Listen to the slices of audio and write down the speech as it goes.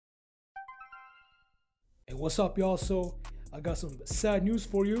Hey, what's up, y'all? So I got some sad news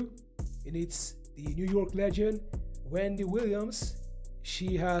for you, and it's the New York legend Wendy Williams.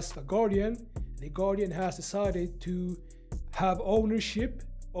 She has a guardian. The guardian has decided to have ownership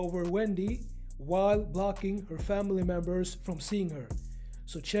over Wendy while blocking her family members from seeing her.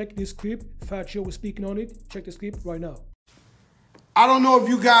 So check this clip. Fat Joe was speaking on it. Check this clip right now. I don't know if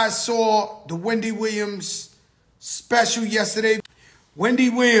you guys saw the Wendy Williams special yesterday. Wendy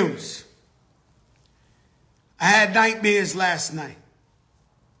Williams. I had nightmares last night.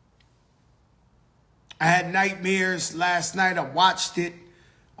 I watched it.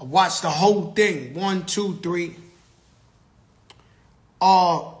 I watched the whole thing. 1, 2, 3.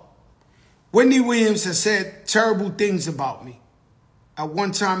 Wendy Williams has said terrible things about me. At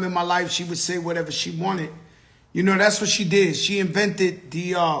one time in my life, she would say whatever she wanted. You know, that's what she did. She invented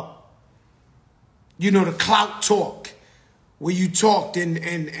the, the clout talk, where you talked and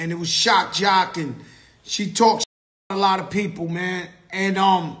it was shock jock, and she talked a lot of people, man. And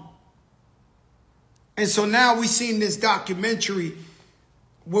so now we seen this documentary.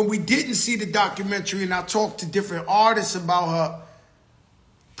 When we didn't see the documentary and I talked to different artists about her,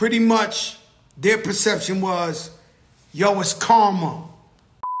 pretty much their perception was, yo, it's karma.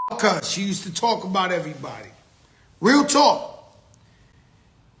 Cause she used to talk about everybody. Real talk.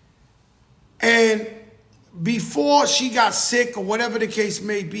 And before she got sick or whatever the case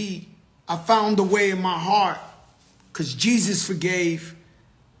may be, I found a way in my heart, because Jesus forgave,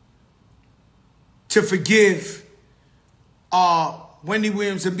 to forgive Wendy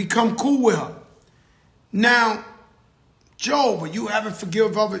Williams and become cool with her. Now, Joe, but you haven't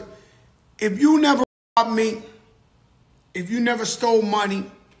forgiven her. If you never robbed me, if you never stole money,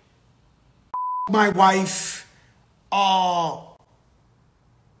 my wife,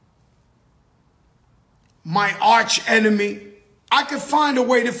 my arch enemy, I could find a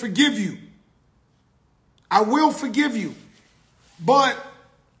way to forgive you. I will forgive you.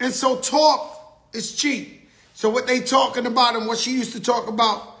 And so talk is cheap. So what they talking about and what she used to talk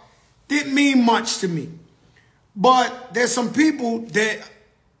about didn't mean much to me. But there's some people that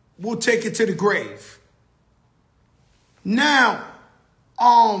will take it to the grave. Now,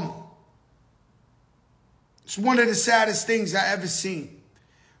 it's one of the saddest things I ever seen,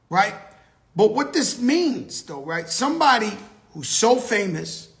 right? But what this means, though, right? Somebody who's so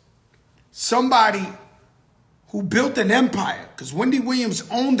famous, somebody who built an empire, because Wendy Williams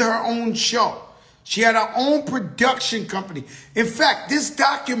owned her own show. She had her own production company. In fact, this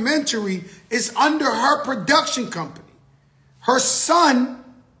documentary is under her production company. Her son,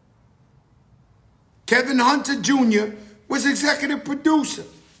 Kevin Hunter Jr., was executive producer.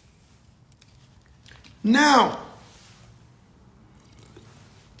 Now,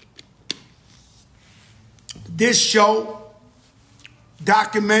 this show,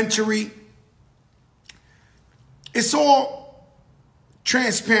 documentary, it's all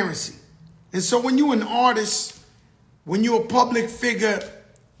transparency. And so when you're an artist, when you're a public figure,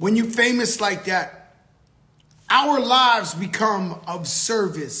 when you're famous like that, our lives become of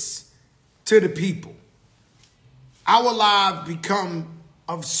service to the people. Our lives become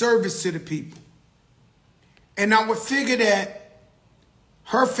of service to the people. And I would figure that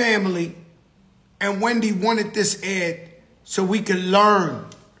her family and Wendy wanted this aired so we could learn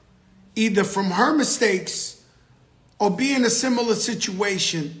either from her mistakes or be in a similar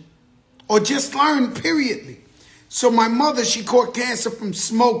situation, or just learn, periodly. So my mother, she caught cancer from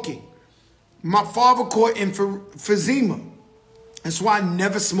smoking. My father caught emphysema. That's why I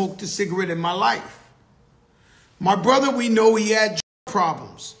never smoked a cigarette in my life. My brother, we know he had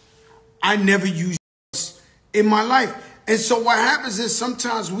problems. I never used in my life. And so what happens is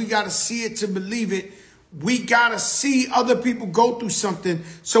sometimes we got to see it to believe it. We got to see other people go through something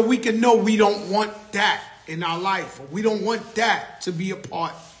so we can know we don't want that in our life, or we don't want that to be a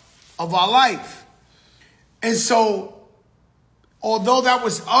part of our life. And so, although that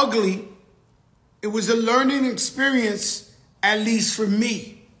was ugly, it was a learning experience, at least for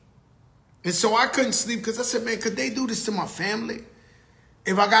me. And so I couldn't sleep because I said, man, could they do this to my family?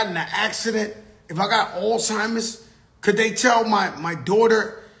 If I got in an accident, if I got Alzheimer's, could they tell my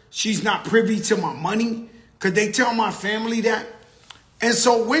daughter she's not privy to my money? Could they tell my family that? And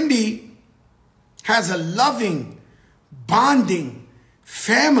so Wendy has a loving, bonding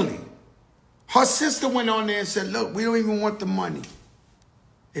family. Her sister went on there and said, look, we don't even want the money.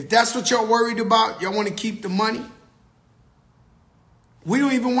 If that's what y'all worried about, y'all want to keep the money, we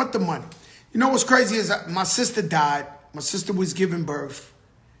don't even want the money. You know what's crazy is my sister died. My sister was giving birth.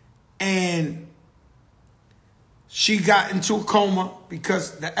 And she got into a coma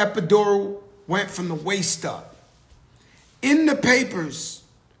because the epidural went from the waist up. In the papers,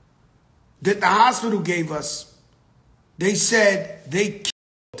 that the hospital gave us, they said they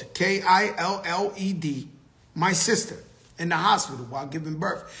killed, K-I-L-L-E-D, my sister in the hospital while giving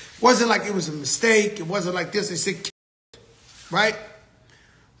birth. It wasn't like it was a mistake. It wasn't like this. They said killed, right?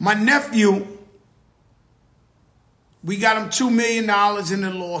 My nephew, we got him $2 million in the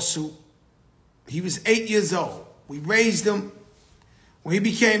lawsuit. He was 8 years old. We raised him. When he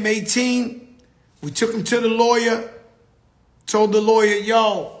became 18, we took him to the lawyer, told the lawyer,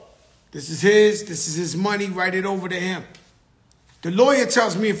 yo, this is his money, write it over to him. The lawyer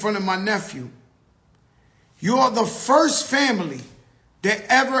tells me in front of my nephew, you are the first family that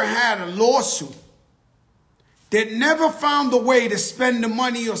ever had a lawsuit that never found a way to spend the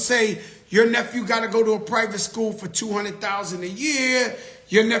money or say, your nephew got to go to a private school for $200,000 a year.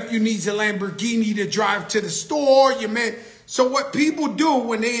 Your nephew needs a Lamborghini to drive to the store. So what people do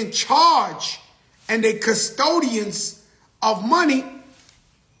when they're in charge and they custodians of money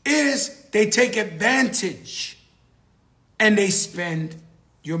is they take advantage and they spend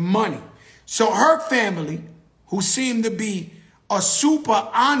your money. So her family, who seemed to be a super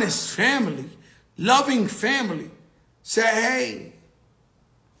honest family, loving family, said, hey,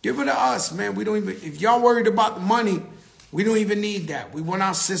 give it to us, man. We don't even, if y'all worried about the money, we don't even need that. We want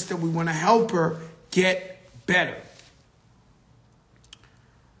our sister. We want to help her get better.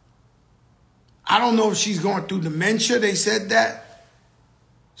 I don't know if she's going through dementia. They said that.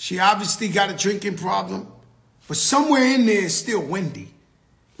 She obviously got a drinking problem. But somewhere in there is still Wendy.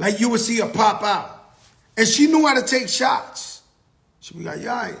 Like you would see her pop out. And she knew how to take shots. She'd be like,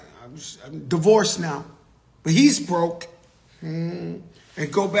 yeah, I'm divorced now. But he's broke. And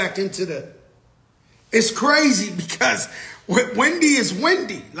go back into the... It's crazy because Wendy is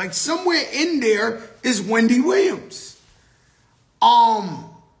Wendy. Like somewhere in there is Wendy Williams.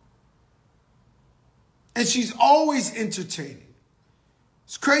 And she's always entertaining.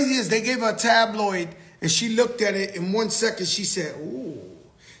 It's crazy as they gave her a tabloid and she looked at it in 1 second. She said, ooh,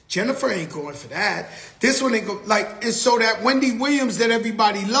 Jennifer ain't going for that. This one ain't go like, and so that Wendy Williams that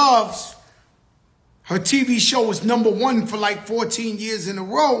everybody loves, her TV show was #1 for like 14 years in a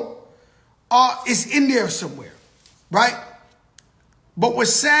row. It's in there somewhere, right? But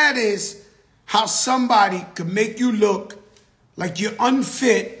what's sad is how somebody could make you look like you're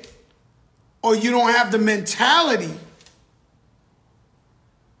unfit or you don't have the mentality,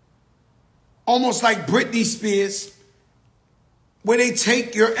 almost like Britney Spears, where they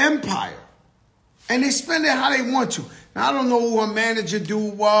take your empire and they spend it how they want to. Now, I don't know who her manager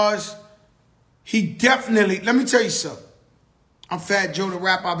dude was. He definitely, let me tell you something. I'm Fat Joe the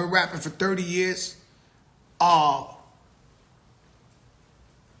Rapper. I've been rapping for 30 years.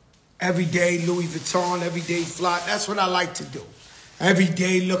 Every day Louis Vuitton, every day fly. That's what I like to do. Every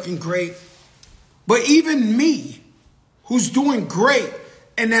day looking great. But even me, who's doing great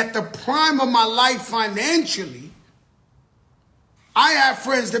and at the prime of my life financially, I have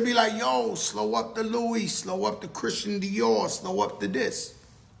friends that be like, yo, slow up the Louis, slow up the Christian Dior, slow up the this.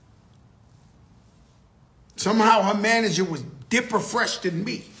 Somehow her manager was dipper fresh than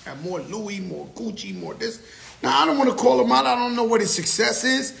me. Had more Louis, more Gucci, more this. Now, I don't want to call him out. I don't know what his success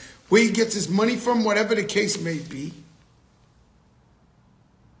is, where he gets his money from, whatever the case may be.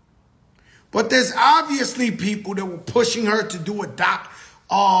 But there's obviously people that were pushing her to do a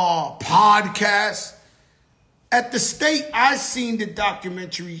podcast. At the state I seen the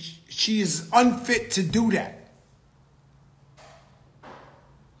documentary, she is unfit to do that.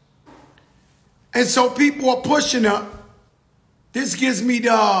 And so people are pushing her. This gives me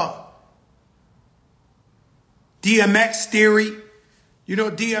the DMX theory. You know,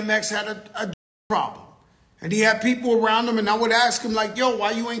 DMX had a problem. And he had people around him, and I would ask him, like, yo,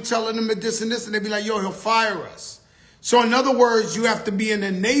 why you ain't telling him this and this? And they'd be like, yo, he'll fire us. So in other words, you have to be an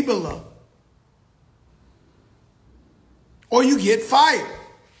enabler or you get fired.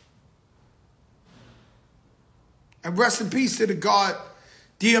 And rest in peace to the God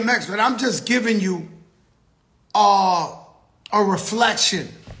DMX. But I'm just giving you a reflection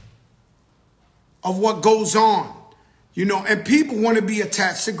of what goes on. You know, and people want to be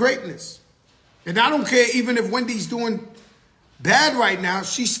attached to greatness. And I don't care even if Wendy's doing bad right now,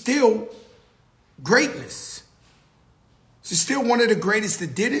 she's still greatness. She's still one of the greatest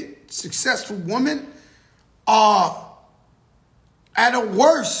that did it. Successful woman. At her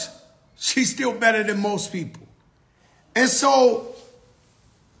worst, she's still better than most people. And so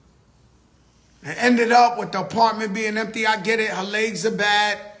it ended up with the apartment being empty. I get it. Her legs are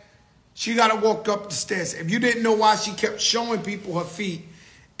bad. She got to walk up the stairs. If you didn't know why she kept showing people her feet,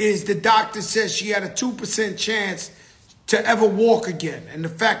 is the doctor says she had a 2% chance to ever walk again. And the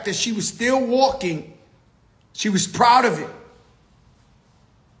fact that she was still walking, she was proud of it.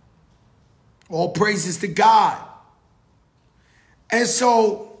 All praises to God. And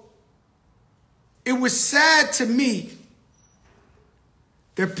so it was sad to me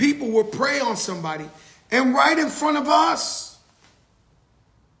that people would prey on somebody and right in front of us.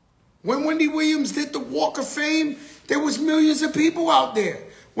 When Wendy Williams did the Walk of Fame, there was millions of people out there.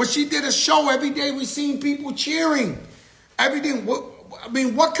 When she did a show, every day we seen people cheering. Everything.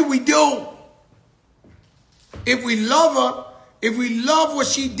 What can we do? If we love her, if we love what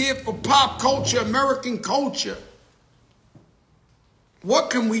she did for pop culture, American culture, what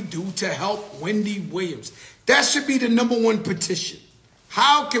can we do to help Wendy Williams? That should be the #1 petition.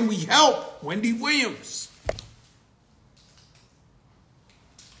 How can we help Wendy Williams?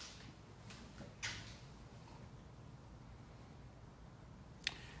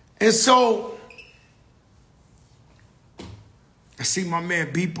 And so, I see my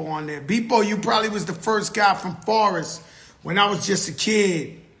man Beepo on there. Beepo, you probably was the first guy from Forest when I was just a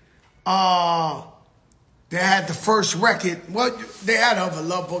kid. They had the first record. Well, they had other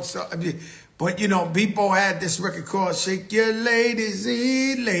love books. But, you know, Beepo had this record called Shake Your Ladies,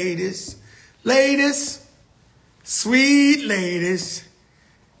 Ladies, Ladies, Sweet Ladies.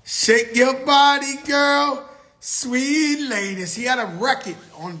 Shake your body, girl, sweet ladies. He had a record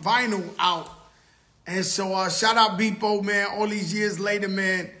on vinyl out. And so shout out Beepo, man. All these years later,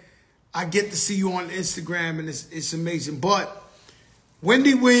 man, I get to see you on Instagram, and it's amazing. But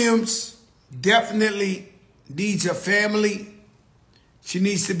Wendy Williams definitely needs a family. She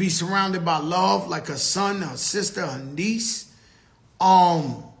needs to be surrounded by love, like her son, her sister, her niece.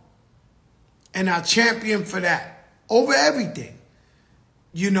 And I champion for that over everything.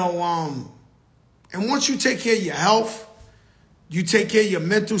 You know, and once you take care of your health, you take care of your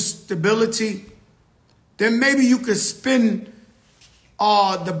mental stability, then maybe you could spin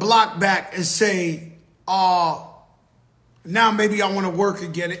the block back and say, now maybe I want to work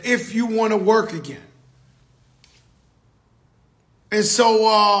again, if you want to work again. And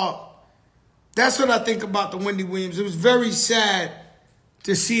so that's what I think about the Wendy Williams. It was very sad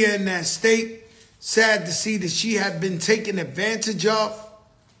to see her in that state. Sad to see that she had been taken advantage of.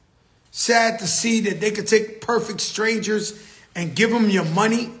 Sad to see that they could take perfect strangers and give them your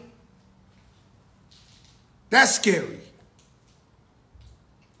money. That's scary.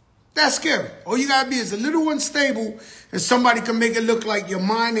 That's scary. All you got to be is a little unstable, and somebody can make it look like your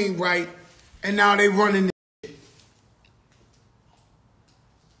mind ain't right, and now they running.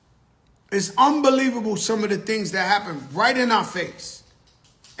 It's unbelievable some of the things that happen right in our face,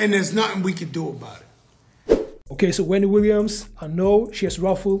 and there's nothing we can do about it. Okay, so Wendy Williams, I know she has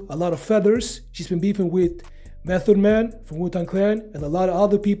ruffled a lot of feathers. She's been beefing with Method Man from Wu-Tang Clan and a lot of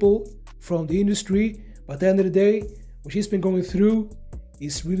other people from the industry. But at the end of the day, what she's been going through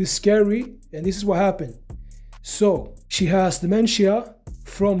is really scary, and this is what happened. So she has dementia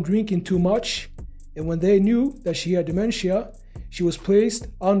from drinking too much, and when they knew that she had dementia, she was placed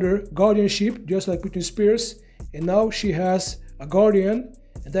under guardianship, just like Britney Spears, and now she has a guardian,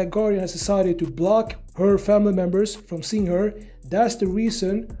 and that guardian has decided to block her family members from seeing her. That's the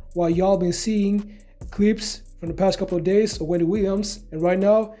reason why y'all been seeing clips from the past couple of days of Wendy Williams, and right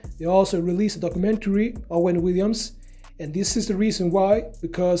now they also released a documentary of Wendy Williams, and this is the reason why,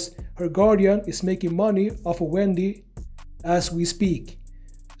 because her guardian is making money off of Wendy as we speak.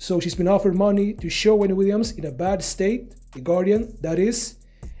 So she's been offered money to show Wendy Williams in a bad state, the guardian that is,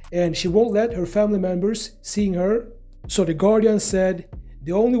 and she won't let her family members seeing her. So the guardian said,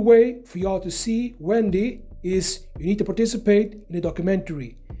 the only way for y'all to see Wendy is you need to participate in the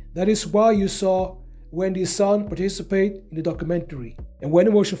documentary. That is why you saw Wendy's son participate in the documentary. And when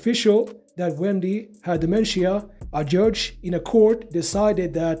it was official that Wendy had dementia, a judge in a court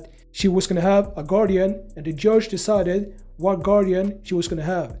decided that she was going to have a guardian, and the judge decided what guardian she was going to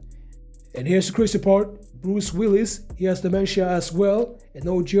have. And here's the crazy part. Bruce Willis, he has dementia as well, and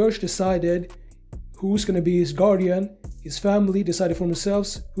no judge decided who's going to be his guardian. His family decided for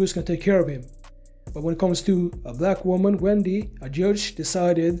themselves who's going to take care of him. But when it comes to a black woman, Wendy, a judge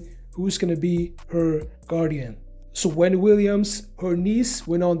decided who's going to be her guardian. So Wendy Williams, her niece,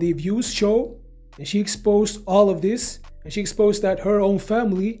 went on the Views show, and she exposed all of this, and she exposed that her own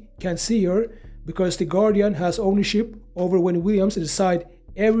family can't see her because the guardian has ownership over Wendy Williams and decide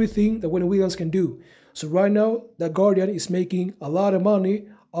everything that Wendy Williams can do. So right now, that guardian is making a lot of money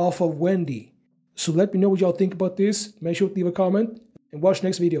off of Wendy. So let me know what y'all think about this. Make sure to leave a comment and watch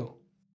next video.